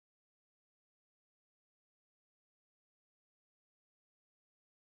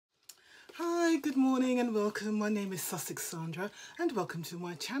Hi, good morning and welcome. My name is Sandra and welcome to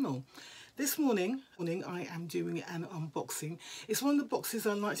my channel. This morning I am doing an unboxing. It's one of the boxes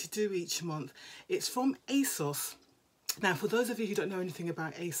I like to do each month. It's from ASOS. Now, for those of you who don't know anything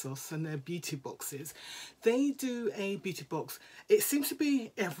about ASOS and their beauty boxes, they do a beauty box. It seems to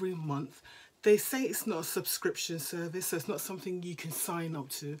be every month. They say it's not a subscription service, so it's not something you can sign up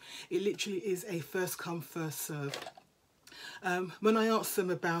to. It literally is a first come, first serve. When I asked them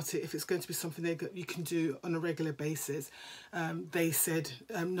about it, if it's going to be something you can do on a regular basis, they said,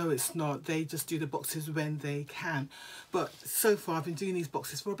 no, it's not. They just do the boxes when they can. But so far, I've been doing these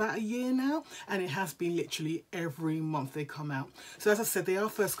boxes for about a year now, and it has been literally every month they come out. So as I said, they are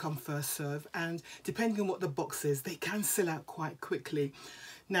first come, first serve, and depending on what the box is, they can sell out quite quickly.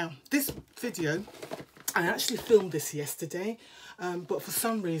 Now, this video, I actually filmed this yesterday, but for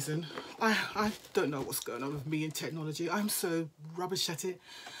some reason, I don't know what's going on with me and technology. I'm so rubbish at it.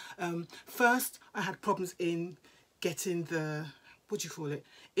 First, I had problems in getting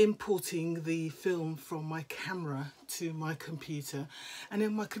importing the film from my camera to my computer. And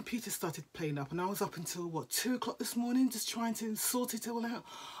then my computer started playing up, and I was up until, what, 2 o'clock this morning, just trying to sort it all out.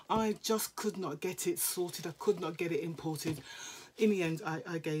 I just could not get it sorted. I could not get it imported. In the end,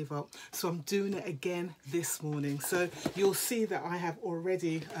 I gave up. So I'm doing it again this morning. So you'll see that I have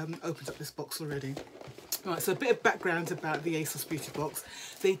already opened up this box already. All right, so a bit of background about the ASOS Beauty Box.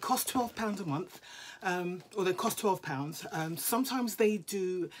 They cost £12 a month, or they cost £12. Sometimes they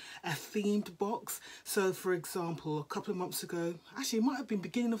do a themed box. So for example, a couple of months ago, actually it might have been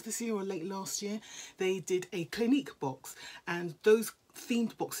beginning of this year or late last year, they did a Clinique box, and those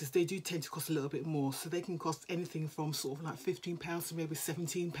themed boxes, they do tend to cost a little bit more, so they can cost anything from sort of like £15 to maybe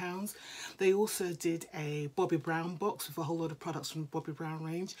 £17. They also did a Bobbi Brown box with a whole lot of products from the Bobbi Brown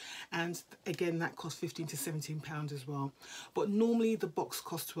range, and again that cost £15 to £17 as well. But normally the box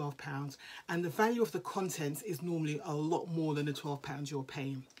costs £12, and the value of the contents is normally a lot more than the £12 you're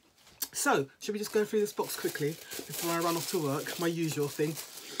paying. So should we just go through this box quickly before I run off to work, my usual thing.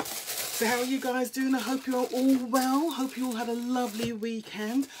 So how are you guys doing? I hope you're all well. Hope you all had a lovely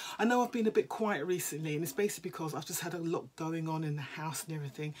weekend. I know I've been a bit quiet recently, and it's basically because I've just had a lot going on in the house and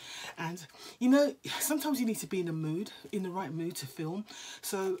everything. And you know, sometimes you need to be in the right mood to film.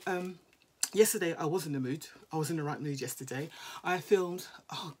 So yesterday I was in the mood. I was in the right mood yesterday. I filmed,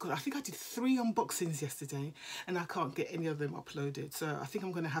 oh God, I think I did 3 unboxings yesterday, and I can't get any of them uploaded. So I think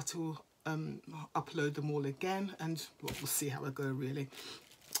I'm going to have to upload them all again, and we'll see how I go really.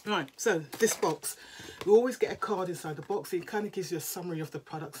 Right, so this box, you always get a card inside the box. It kind of gives you a summary of the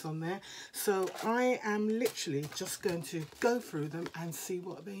products on there. So I am literally just going to go through them and see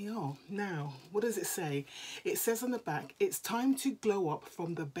what they are. Now, what does it say? It says on the back, it's time to glow up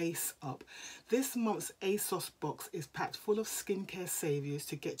from the base up. This month's ASOS box is packed full of skincare saviours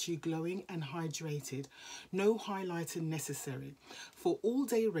to get you glowing and hydrated. No highlighter necessary. For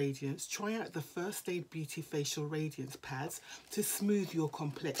all-day radiance, try out the First Aid Beauty Facial Radiance Pads to smooth your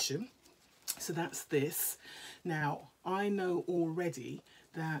complexion. So that's this. Now, I know already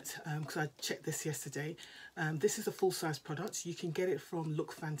that, because I checked this yesterday, this is a full-size product. You can get it from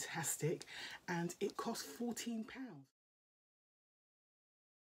Lookfantastic, and it costs £14.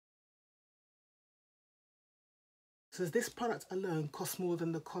 So this product alone costs more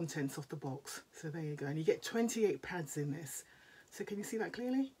than the contents of the box. So there you go. And you get 28 pads in this. So can you see that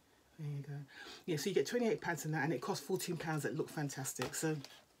clearly? There you go. Yeah, so you get 28 pads in that, and it costs £14 at Lookfantastic. So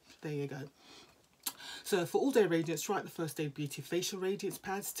there you go. So for all day radiance, try out the First Aid Beauty Facial Radiance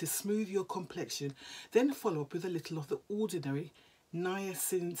Pads to smooth your complexion. Then follow up with a little of the ordinary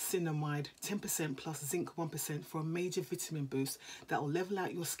niacinamide 10% plus zinc 1% for a major vitamin boost that will level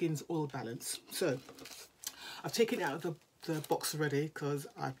out your skin's oil balance. So I've taken it out of the box already because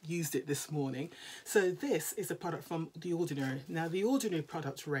I've used it this morning. So this is a product from The Ordinary. Now the Ordinary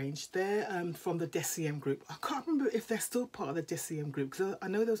product range, they're from the DECIEM group. I can't remember if they're still part of the DECIEM group, because I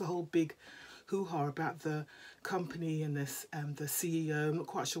know there was a whole big hoo-ha about the company and this the CEO. I'm not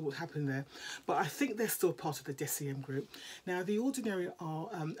quite sure what happened there, but I think they're still part of the DECIEM group. Now The Ordinary are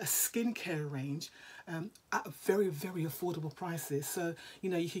a skincare range at very, very affordable prices. So you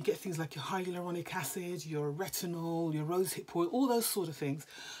know, you can get things like your hyaluronic acid, your retinol, your rose hip oil, all those sort of things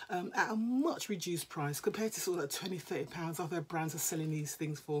at a much reduced price compared to sort of like £20–30 other brands are selling these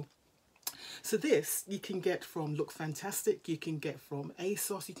things for. So this you can get from Lookfantastic, you can get from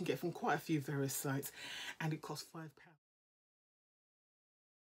ASOS, you can get from quite a few various sites, and it costs £5.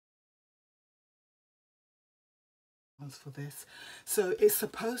 for this. So it's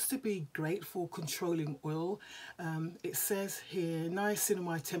supposed to be great for controlling oil. It says here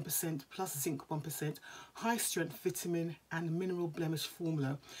niacinamide 10% plus zinc 1%, high strength vitamin and mineral blemish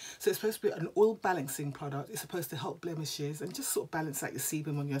formula. So it's supposed to be an oil balancing product. It's supposed to help blemishes and just sort of balance out your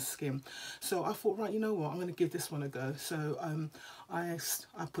sebum on your skin. So I thought, right, you know what, I'm going to give this one a go. So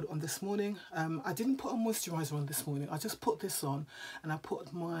I put it on this morning. I didn't put a moisturiser on this morning. I just put this on, and I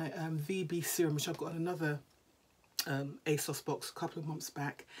put my VB serum, which I've got on another ASOS box a couple of months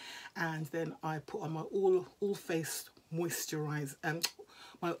back, and then I put on my all face moisturizer and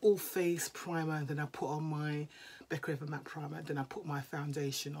my all face primer, and then I put on my Becca Ever Matte primer, and then I put my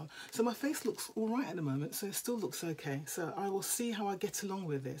foundation on. So my face looks all right at the moment, so it still looks okay. So I will see how I get along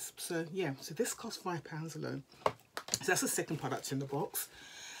with this. So yeah, so this cost £5 alone. So that's the second product in the box.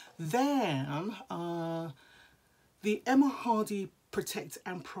 Then the Emma Hardy Protect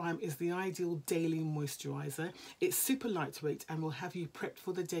and Prime is the ideal daily moisturiser. It's super lightweight and will have you prepped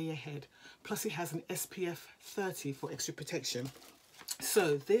for the day ahead. Plus it has an SPF 30 for extra protection.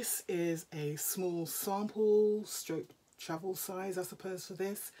 So this is a small sample stroke travel size, I suppose, for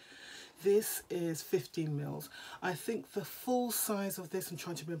this. This is 15 mils. I think the full size of this, I'm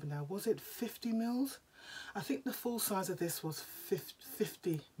trying to remember now, was it 50 mils? I think the full size of this was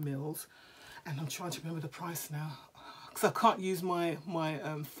 50 mils. And I'm trying to remember the price now, because I can't use my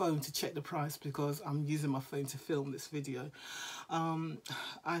phone to check the price because I'm using my phone to film this video.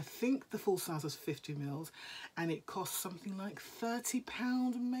 I think the full size was 50 mils and it cost something like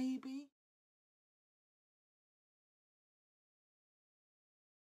 £30 maybe.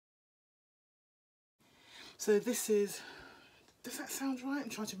 So this is, does that sound right? I'm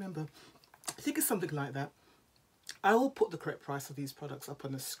trying to remember. I think it's something like that. I will put the correct price of these products up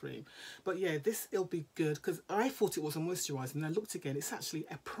on the screen. But yeah, it'll be good because I thought it was a moisturiser, and I looked again, it's actually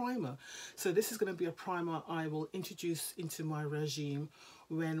a primer. So this is going to be a primer I will introduce into my regime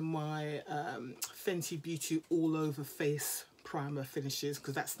when my Fenty Beauty All Over Face primer finishes,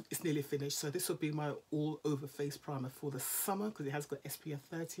 because it's nearly finished. So this will be my all over face primer for the summer because it has got SPF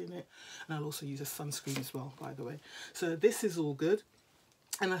 30 in it, and I'll also use a sunscreen as well, by the way. So this is all good,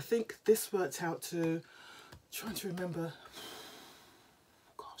 and I think this worked out to, trying to remember,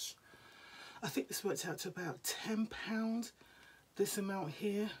 gosh, I think this worked out to about £10, this amount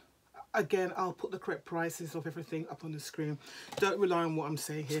here. Again, I'll put the correct prices of everything up on the screen. Don't rely on what I'm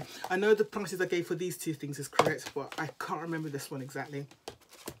saying here. I know the prices I gave for these two things is correct, but I can't remember this one exactly.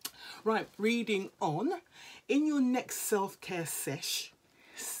 Right, reading on. In your next self-care sesh,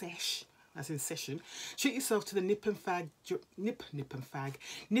 as in session, treat yourself to the Nip and Fab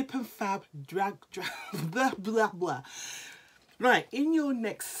drag blah blah blah. Right, in your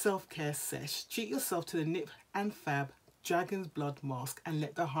next self-care sesh, treat yourself to the Nip and Fab Dragon's Blood Mask and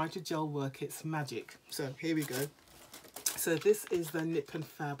let the hydrogel work its magic. So here we go. So this is the Nip and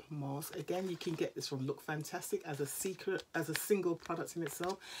Fab mask. Again, you can get this from Lookfantastic as a single product in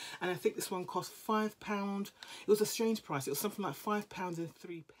itself. And I think this one cost £5. It was a strange price. It was something like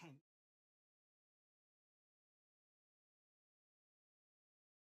 £5.03.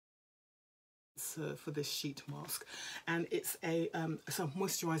 For this sheet mask, and it's a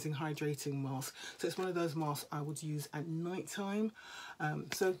moisturizing hydrating mask. So it's one of those masks I would use at night time.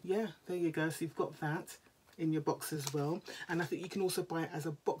 So yeah, there you go. So you've got that in your box as well, and I think you can also buy it as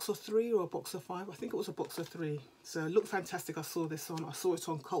a box of 3 or a box of 5. I think it was a box of 3. So Lookfantastic, I saw this on. I saw it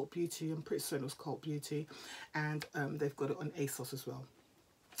on Cult Beauty. I'm pretty certain it was Cult Beauty, and they've got it on ASOS as well.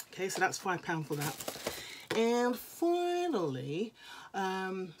 Okay, so that's £5 for that. And finally,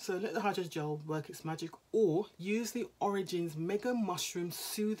 so let the hydrogel work its magic, or use the Origins Mega Mushroom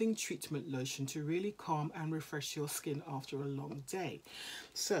Soothing Treatment Lotion to really calm and refresh your skin after a long day.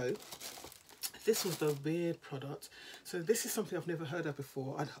 So this was the weird product. So this is something I've never heard of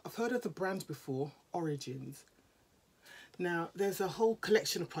before. I've heard of the brand before, Origins. Now, there's a whole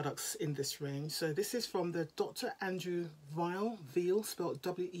collection of products in this range. So this is from the Dr. Andrew Weil, spelled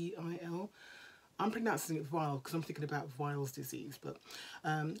W-E-I-L. I'm pronouncing it Weil because I'm thinking about Weil's disease, but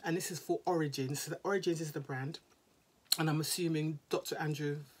and this is for Origins. So the Origins is the brand, and I'm assuming Dr.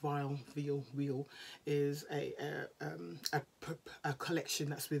 Andrew Weil is a collection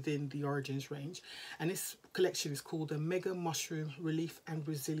that's within the Origins range, and this collection is called the Mega Mushroom Relief and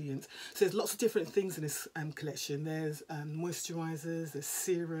Resilience. So there's lots of different things in this collection. There's moisturizers, there's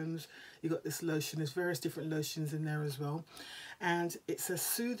serums, you've got this lotion, there's various different lotions in there as well. And it's a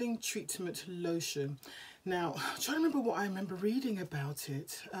soothing treatment lotion. Now, I'm trying to remember what I remember reading about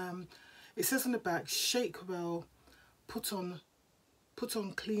it. It says on the back, shake well, put on put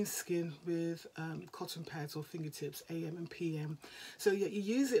on clean skin with cotton pads or fingertips, AM and PM. So yeah, you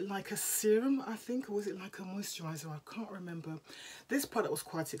use it like a serum, I think, or was it like a moisturizer? I can't remember. This product was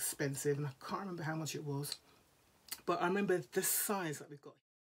quite expensive and I can't remember how much it was. But I remember the size that we got.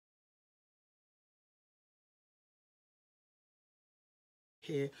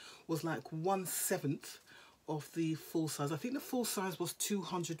 Here was like 1/7 of the full size. I think the full size was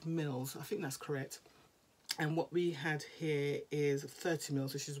 200 mils. I think that's correct. And what we had here is 30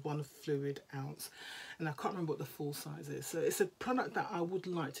 mils, which is 1 fluid ounce. And I can't remember what the full size is. So it's a product that I would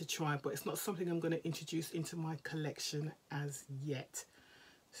like to try, but it's not something I'm going to introduce into my collection as yet.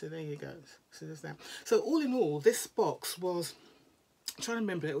 So there you go. So there's that. So all in all, this box was, I'm trying to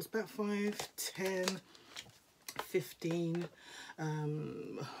remember, it was about 5, 10, 15,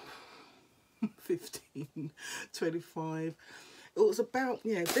 15, 25. It was about,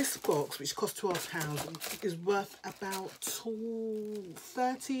 yeah, this box, which cost £12, is worth about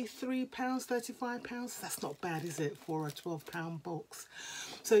 £33, £35. That's not bad, is it, for a £12 box?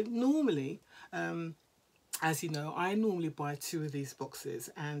 So normally, as you know, I normally buy 2 of these boxes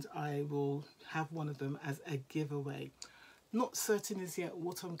and I will have one of them as a giveaway. Not certain as yet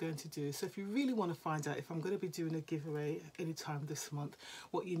what I'm going to do. So if you really want to find out if I'm going to be doing a giveaway anytime this month,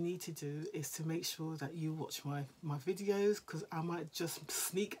 what you need to do is to make sure that you watch my videos, because I might just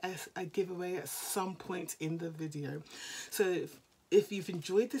sneak a giveaway at some point in the video. So if you've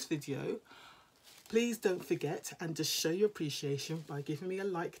enjoyed this video, please don't forget and just show your appreciation by giving me a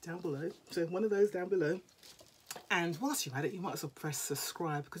like down below. So one of those down below. And whilst you're at it, you might as well press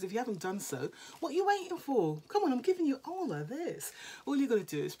subscribe, because if you haven't done so, what are you waiting for? Come on, I'm giving you all of this. All you've got to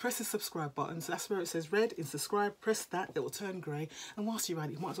do is press the subscribe button. So that's where it says red in subscribe. Press that, it will turn grey. And whilst you're at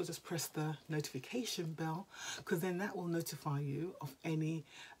it, you might as well just press the notification bell, because then that will notify you of any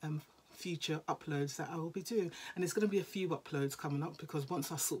future uploads that I will be doing. And there's going to be a few uploads coming up, because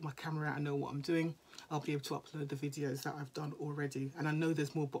once I sort my camera out and know what I'm doing, I'll be able to upload the videos that I've done already. And I know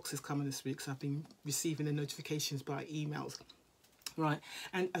there's more boxes coming this week, so I've been receiving the notifications by emails. Right,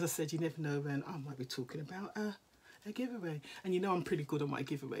 and as I said, you never know when I might be talking about a giveaway. And you know I'm pretty good on my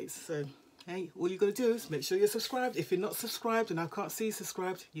giveaways, so hey, all you got to do is make sure you're subscribed. If you're not subscribed and I can't see you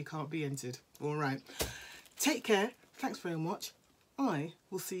subscribed, you can't be entered. All right, take care. Thanks very much. I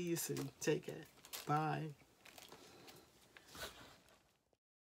will see you soon. Take care. Bye.